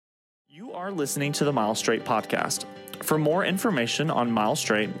are listening to the Mile Straight podcast. For more information on Mile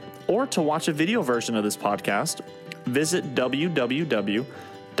Straight or to watch a video version of this podcast, visit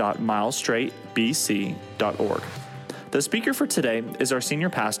www.milestraightbc.org. The speaker for today is our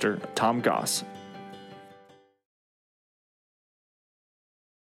senior pastor, Tom Goss.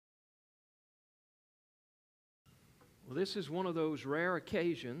 Well, this is one of those rare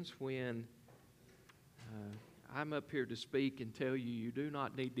occasions when I'm up here to speak and tell you do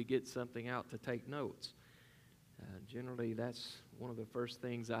not need to get something out to take notes. Generally, that's one of the first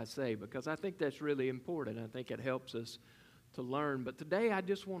things I say because I think that's really important. I think it helps us to learn. But today, I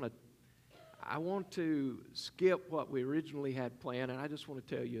want to skip what we originally had planned, and I just want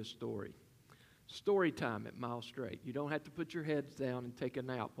to tell you a story. Story time at Mile Straight. You don't have to put your heads down and take a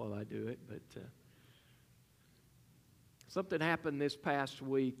nap while I do it, but something happened this past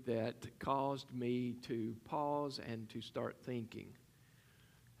week that caused me to pause and to start thinking.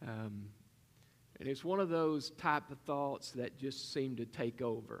 And it's one of those type of thoughts that just seem to take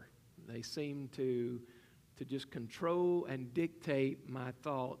over. They seem to just control and dictate my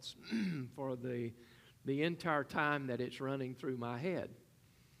thoughts for the entire time that it's running through my head.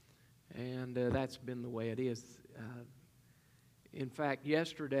 And that's been the way it is. In fact,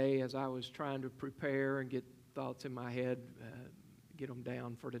 yesterday, as I was trying to prepare and get thoughts in my head, get them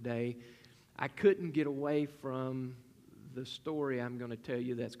down for today, I couldn't get away from the story I'm going to tell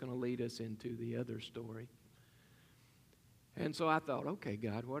you that's going to lead us into the other story. And so I thought, okay,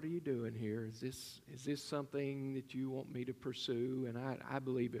 God, what are you doing here? Is this something that you want me to pursue? And I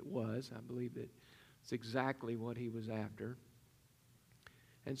believe it was. I believe that it's exactly what he was after.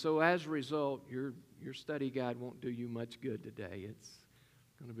 And so as a result, your study guide won't do you much good today. It's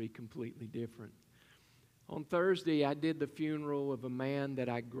going to be completely different. On Thursday, I did the funeral of a man that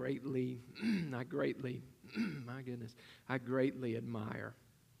I greatly admire.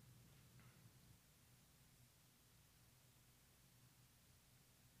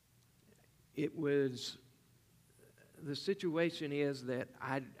 The situation is that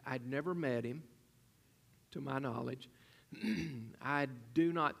I'd never met him, to my knowledge. I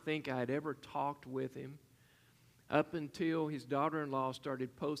do not think I'd ever talked with him up until his daughter-in-law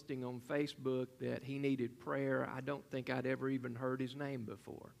started posting on Facebook that he needed prayer. I don't think I'd ever even heard his name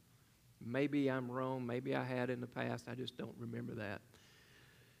before. Maybe I'm wrong. Maybe I had in the past. I just don't remember that.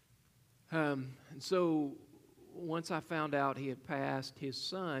 And so once I found out he had passed, his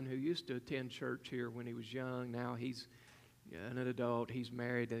son, who used to attend church here when he was young, now he's an adult. He's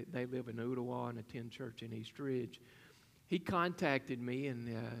married. They live in Ottawa and attend church in East Ridge. He contacted me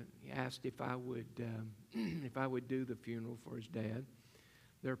and asked if I would do the funeral for his dad.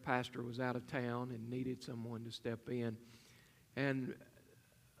 Their pastor was out of town and needed someone to step in. And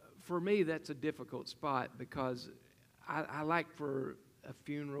for me, that's a difficult spot because I like for a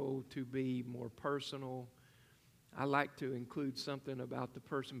funeral to be more personal. I like to include something about the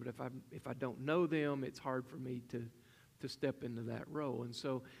person, but if I don't know them, it's hard for me to step into that role. And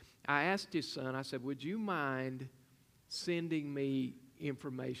so I asked his son, I said, would you mind sending me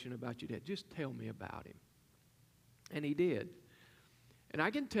information about your dad? Just tell me about him. And he did. And I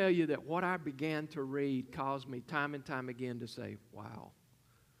can tell you that what I began to read caused me time and time again to say, wow,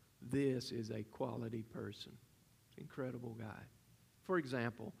 this is a quality person. Incredible guy. For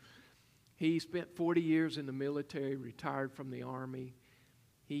example, he spent 40 years in the military, retired from the Army.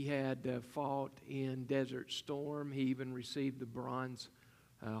 He had fought in Desert Storm. He even received the Bronze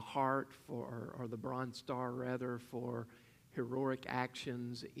Heart or the Bronze Star rather, for heroic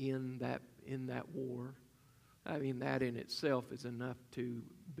actions in that war. I mean, that in itself is enough to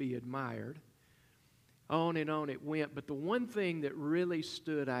be admired. On and on it went, but the one thing that really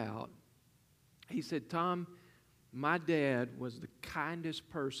stood out, he said, Tom, my dad was the kindest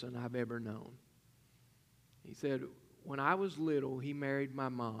person I've ever known. He said, when I was little, he married my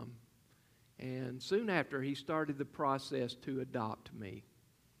mom, and soon after, he started the process to adopt me.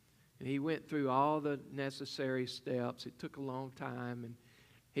 And he went through all the necessary steps. It took a long time, and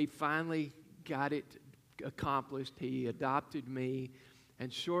he finally got it accomplished. He adopted me,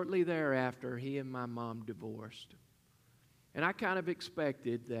 and shortly thereafter, he and my mom divorced. And I kind of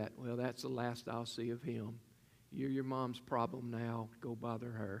expected that, well, that's the last I'll see of him. You're your mom's problem now. Go bother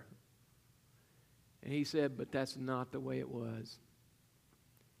her. And he said, but that's not the way it was.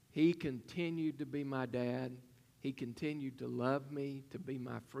 He continued to be my dad. He continued to love me, to be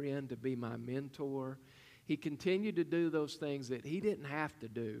my friend, to be my mentor. He continued to do those things that he didn't have to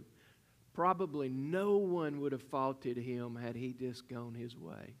do. Probably no one would have faulted him had he just gone his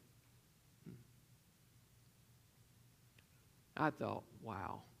way. I thought,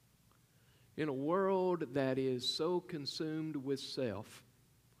 wow. In a world that is so consumed with self,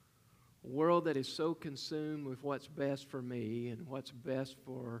 A world that is so consumed with what's best for me and what's best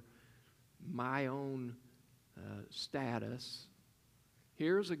for my own status.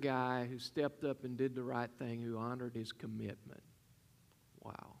 Here's a guy who stepped up and did the right thing, who honored his commitment.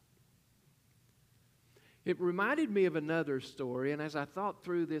 Wow. It reminded me of another story, and as I thought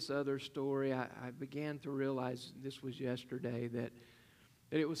through this other story, I began to realize, this was yesterday, that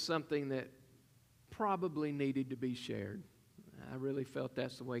it was something that probably needed to be shared. I really felt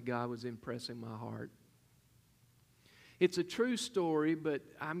that's the way God was impressing my heart. It's a true story, but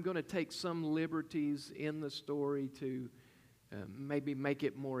I'm going to take some liberties in the story to maybe make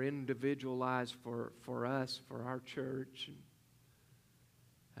it more individualized for us, for our church.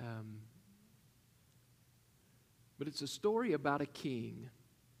 But it's a story about a king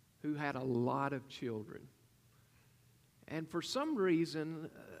who had a lot of children. And for some reason,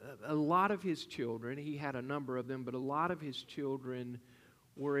 a lot of his children, he had a number of them, but a lot of his children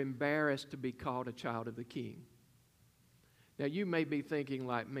were embarrassed to be called a child of the king. Now, you may be thinking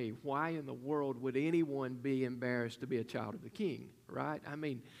like me, why in the world would anyone be embarrassed to be a child of the king, right? I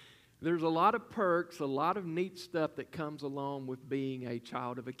mean, there's a lot of perks, a lot of neat stuff that comes along with being a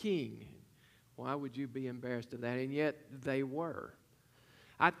child of a king. Why would you be embarrassed of that? And yet, they were.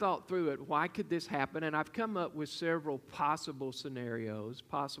 I thought through it, why could this happen? And I've come up with several possible scenarios,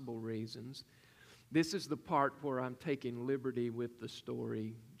 possible reasons. This is the part where I'm taking liberty with the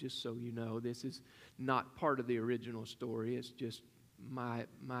story, just so you know. This is not part of the original story. It's just my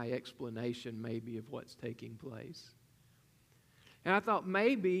explanation maybe of what's taking place. And I thought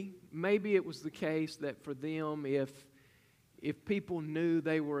maybe it was the case that for them, if people knew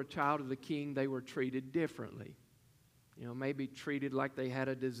they were a child of the king, they were treated differently. You know, maybe treated like they had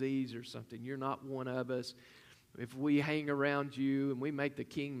a disease or something. You're not one of us. If we hang around you and we make the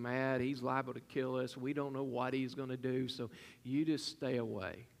king mad, he's liable to kill us. We don't know what he's going to do, so you just stay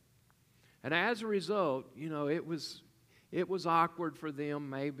away. And as a result, you know, it was awkward for them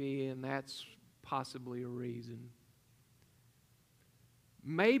maybe, and that's possibly a reason.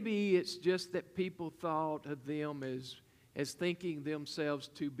 Maybe it's just that people thought of them as thinking themselves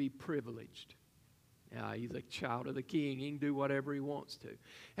to be privileged. He's a child of the king. He can do whatever he wants to.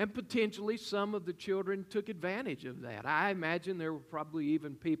 And potentially some of the children took advantage of that. I imagine there were probably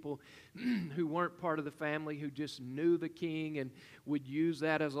even people who weren't part of the family who just knew the king and would use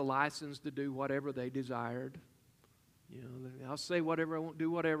that as a license to do whatever they desired. You know, I'll say whatever I want,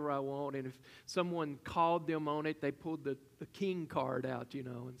 do whatever I want. And if someone called them on it, they pulled the king card out, you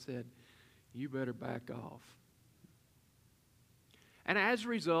know, and said, you better back off. And as a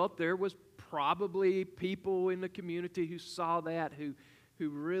result, there was probably people in the community who saw that, who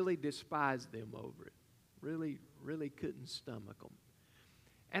really despised them over it, really couldn't stomach them.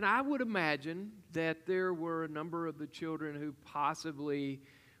 And I would imagine that there were a number of the children who possibly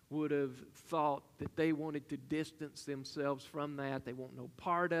would have thought that they wanted to distance themselves from that. They want no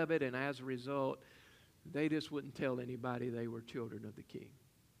part of it, and as a result, they just wouldn't tell anybody they were children of the king.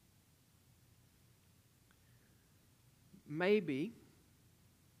 Maybe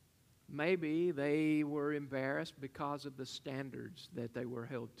they were embarrassed because of the standards that they were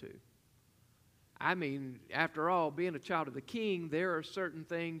held to. I mean, after all, being a child of the king, there are certain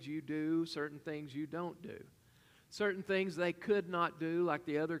things you do, certain things you don't do. Certain things they could not do, like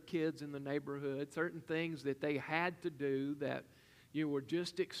the other kids in the neighborhood. Certain things that they had to do that you were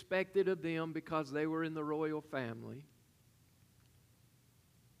just expected of them because they were in the royal family.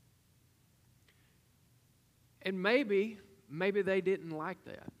 And maybe they didn't like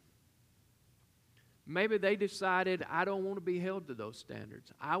that. Maybe they decided, I don't want to be held to those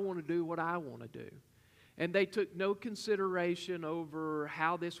standards. I want to do what I want to do. And they took no consideration over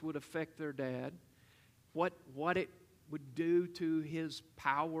how this would affect their dad, what it would do to his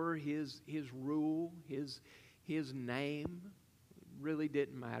power, his rule, his name. It really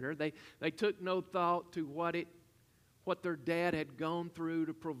didn't matter. They took no thought to what their dad had gone through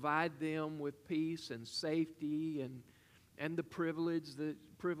to provide them with peace and safety and the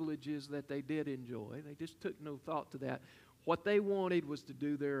privileges that they did enjoy. They just took no thought to that. What they wanted was to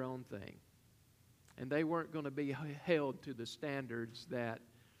do their own thing. And they weren't going to be held to the standards that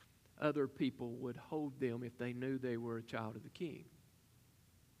other people would hold them if they knew they were a child of the king.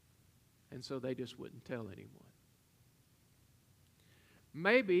 And so they just wouldn't tell anyone.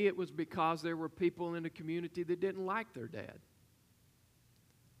 Maybe it was because there were people in the community that didn't like their dad.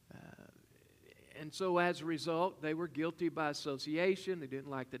 And so as a result, they were guilty by association. They didn't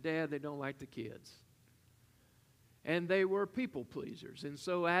like the dad. They don't like the kids. And they were people pleasers. And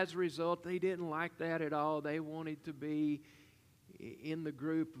so as a result, they didn't like that at all. They wanted to be in the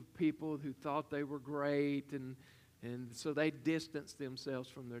group of people who thought they were great and And so they distanced themselves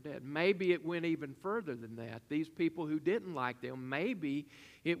from their dad. Maybe it went even further than that. These people who didn't like them, maybe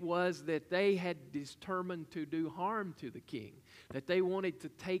it was that they had determined to do harm to the king, that they wanted to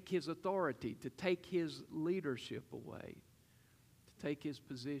take his authority, to take his leadership away, to take his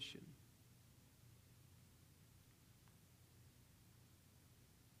position.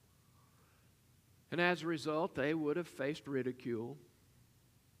 And as a result, they would have faced ridicule.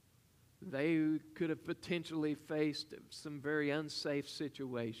 They could have potentially faced some very unsafe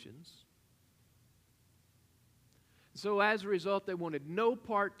situations. So as a result, they wanted no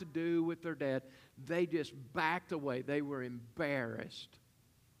part to do with their dad. They just backed away. They were embarrassed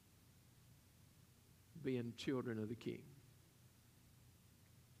being children of the king.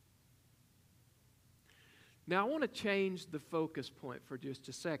 Now, I want to change the focus point for just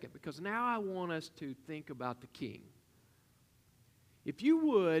a second, because now I want us to think about the king. If you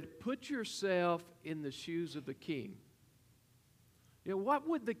would, put yourself in the shoes of the king. You know, what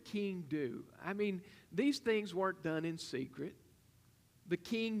would the king do? I mean, these things weren't done in secret. The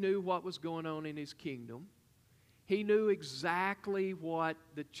king knew what was going on in his kingdom. He knew exactly what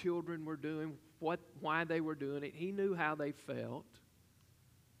the children were doing, why they were doing it. He knew how they felt.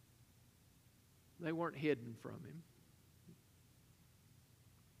 They weren't hidden from him.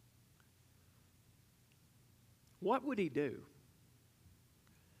 What would he do?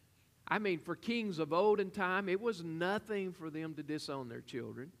 I mean, for kings of olden time, it was nothing for them to disown their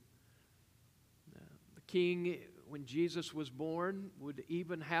children. The king, when Jesus was born, would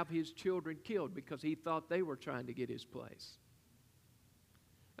even have his children killed because he thought they were trying to get his place.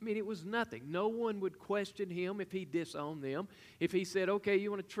 I mean, it was nothing. No one would question him if he disowned them. If he said, okay,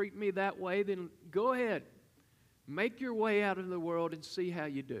 you want to treat me that way, then go ahead. Make your way out into the world and see how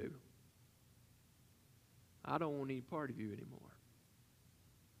you do. I don't want any part of you anymore.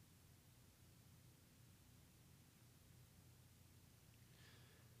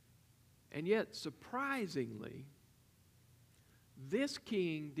 And yet, surprisingly, this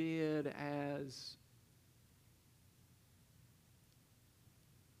king did as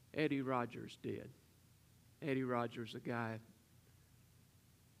Eddie Rogers did. Eddie Rogers, a guy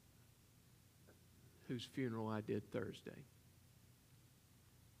whose funeral I did Thursday.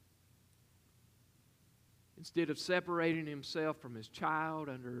 Instead of separating himself from his child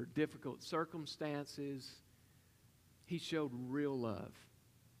under difficult circumstances, he showed real love.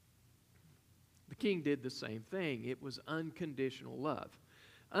 The king did the same thing. It was unconditional love.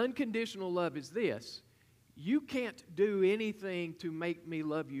 Unconditional love is this: you can't do anything to make me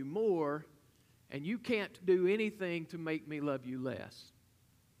love you more, and you can't do anything to make me love you less.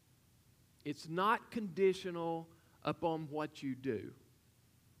 It's not conditional upon what you do.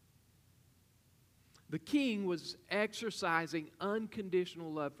 The king was exercising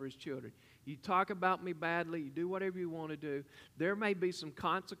unconditional love for his children. You talk about me badly, you do whatever you want to do. There may be some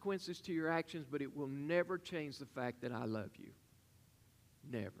consequences to your actions, but it will never change the fact that I love you.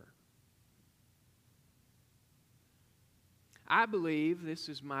 Never. I believe, this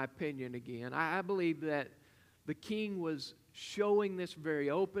is my opinion again, I believe that the king was showing this very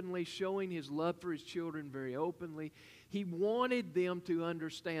openly, showing his love for his children very openly. He wanted them to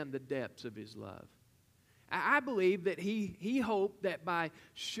understand the depths of his love. I believe that he hoped that by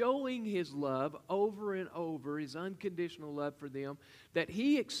showing his love over and over, his unconditional love for them, that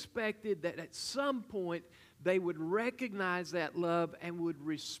he expected that at some point they would recognize that love and would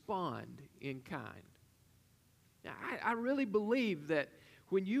respond in kind. Now, I really believe that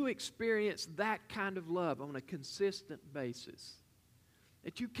when you experience that kind of love on a consistent basis,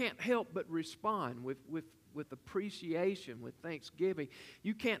 that you can't help but respond with appreciation, with thanksgiving.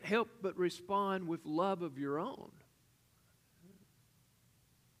 You can't help but respond with love of your own.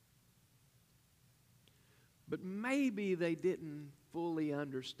 But maybe they didn't fully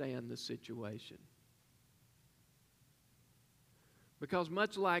understand the situation. Because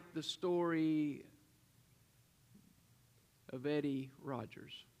much like the story of Eddie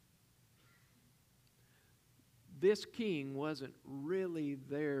Rogers, this king wasn't really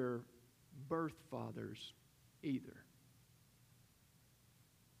their birth fathers either.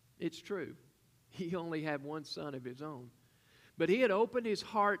 It's true. He only had one son of his own. But he had opened his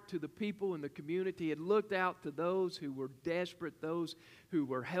heart to the people in the community. He had looked out to those who were desperate, those who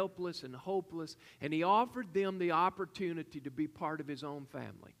were helpless and hopeless, and he offered them the opportunity to be part of his own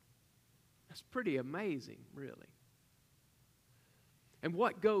family. That's pretty amazing, really. And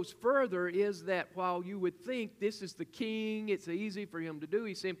what goes further is that while you would think this is the king, it's easy for him to do,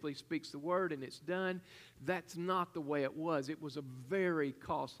 he simply speaks the word and it's done, that's not the way it was. It was a very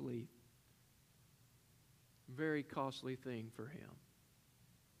costly thing for him.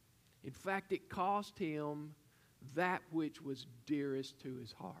 In fact, it cost him that which was dearest to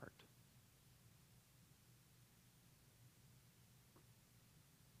his heart.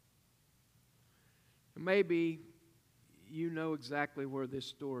 Maybe you know exactly where this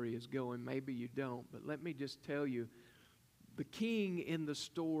story is going. Maybe you don't. But let me just tell you, the king in the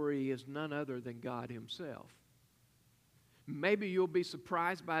story is none other than God himself. Maybe you'll be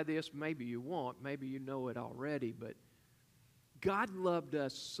surprised by this. Maybe you won't. Maybe you know it already. But God loved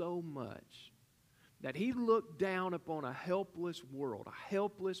us so much that he looked down upon a helpless world, a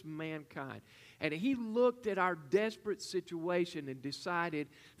helpless mankind. And he looked at our desperate situation and decided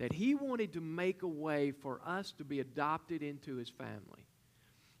that he wanted to make a way for us to be adopted into his family.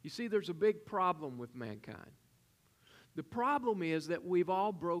 You see, there's a big problem with mankind. The problem is that we've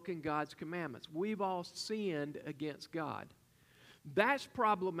all broken God's commandments. We've all sinned against God. That's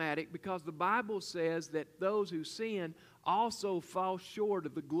problematic because the Bible says that those who sin also fall short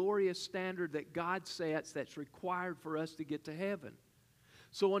of the glorious standard that God sets that's required for us to get to heaven.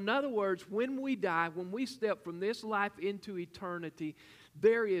 So in other words, when we die, when we step from this life into eternity,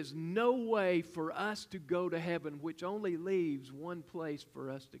 there is no way for us to go to heaven, which only leaves one place for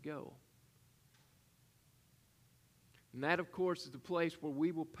us to go. And that, of course, is the place where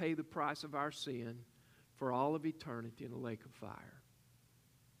we will pay the price of our sin for all of eternity in a lake of fire.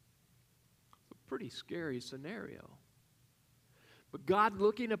 It's a pretty scary scenario. But God,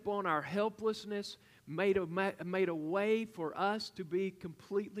 looking upon our helplessness, made a way for us to be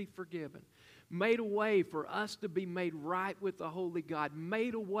completely forgiven. Made a way for us to be made right with the holy God.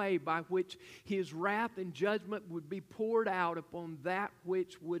 Made a way by which his wrath and judgment would be poured out upon that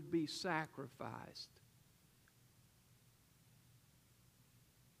which would be sacrificed.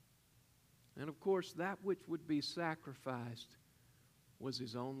 And of course, that which would be sacrificed was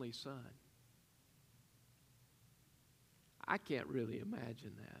his only son. I can't really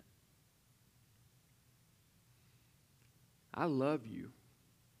imagine that. I love you,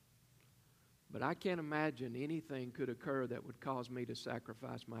 but I can't imagine anything could occur that would cause me to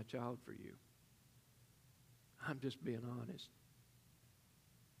sacrifice my child for you. I'm just being honest.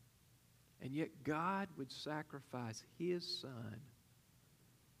 And yet God would sacrifice his son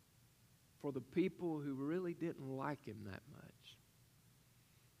for the people who really didn't like him that much.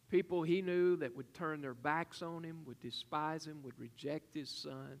 People he knew that would turn their backs on him, would despise him, would reject his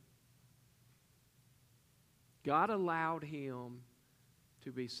son. God allowed him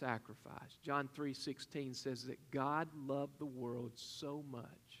to be sacrificed. John 3:16 says that God loved the world so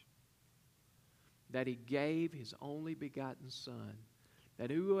much that he gave his only begotten son,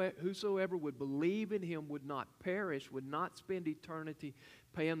 that whosoever would believe in him would not perish, would not spend eternity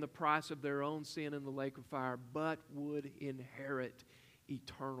paying the price of their own sin in the lake of fire, but would inherit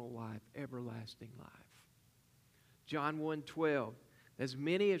eternal life, everlasting life. John 1:12, as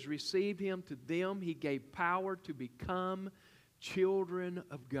many as received him, to them he gave power to become children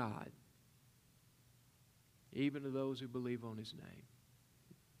of God, even to those who believe on his name.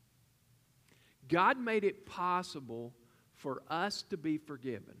 God made it possible for us to be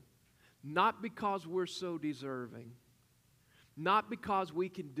forgiven, not because we're so deserving, not because we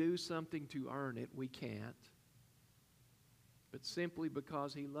can do something to earn it, we can't, but simply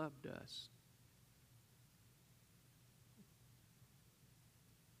because he loved us.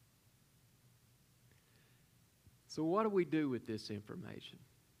 So what do we do with this information?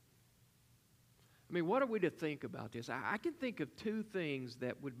 I mean, what are we to think about this? I can think of two things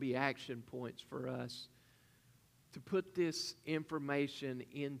that would be action points for us to put this information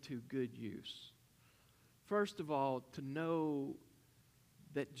into good use. First of all, to know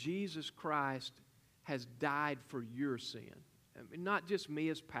that Jesus Christ has died for your sin. I mean, not just me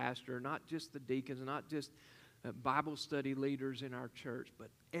as pastor, not just the deacons, not just Bible study leaders in our church, but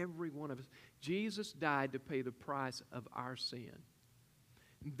every one of us. Jesus died to pay the price of our sin.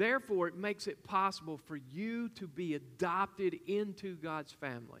 Therefore, it makes it possible for you to be adopted into God's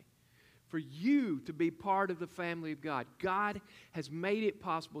family, for you to be part of the family of God. God has made it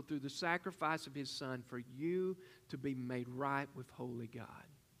possible through the sacrifice of his son for you to be made right with holy God.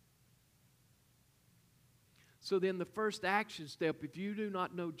 So then the first action step, if you do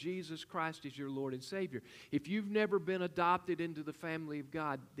not know Jesus Christ as your Lord and Savior, if you've never been adopted into the family of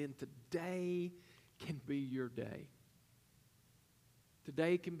God, then today can be your day.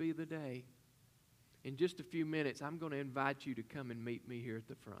 Today can be the day. In just a few minutes, I'm going to invite you to come and meet me here at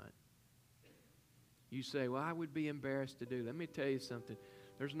the front. You say, well, I would be embarrassed to do that. Let me tell you something.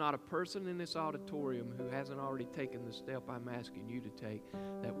 There's not a person in this auditorium who hasn't already taken the step I'm asking you to take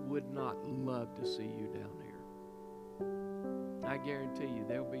that would not love to see you down here. I guarantee you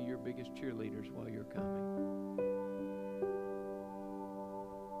they'll be your biggest cheerleaders while you're coming.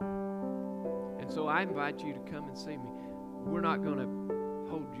 And So I invite you to come and see me. We're not going to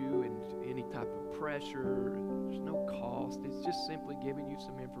hold you in any type of pressure. There's no cost. It's just simply giving you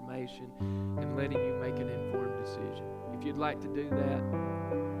some information and letting you make an informed decision. If you'd like to do that,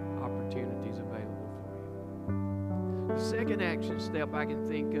 opportunities available for you. The second action step I can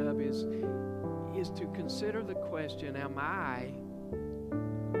think of is to consider the question, am I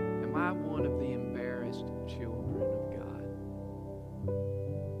one of the embarrassed children of God?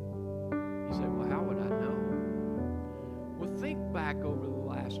 You say, well, how would I know? Well, think back over the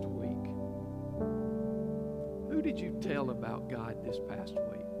last week. Who did you tell about God this past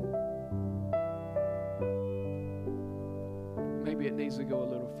week? Maybe it needs to go a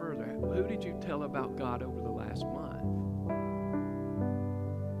little further. Who did you tell about God over the last month?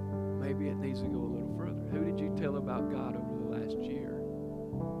 Maybe it needs to go a little further. Who did you tell about God over the last year?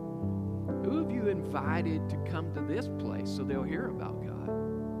 Who have you invited to come to this place so they'll hear about God?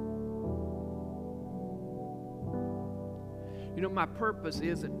 You know, my purpose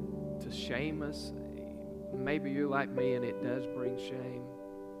isn't to shame us. Maybe you're like me and it does bring shame.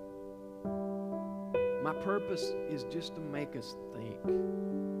 My purpose is just to make us think.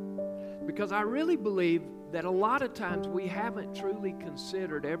 Because I really believe that a lot of times we haven't truly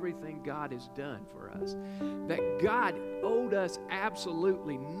considered everything God has done for us. That God owed us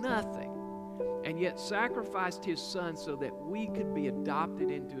absolutely nothing, and yet sacrificed His Son so that we could be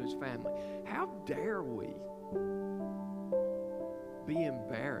adopted into His family. How dare we be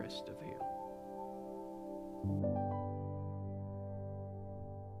embarrassed of Him?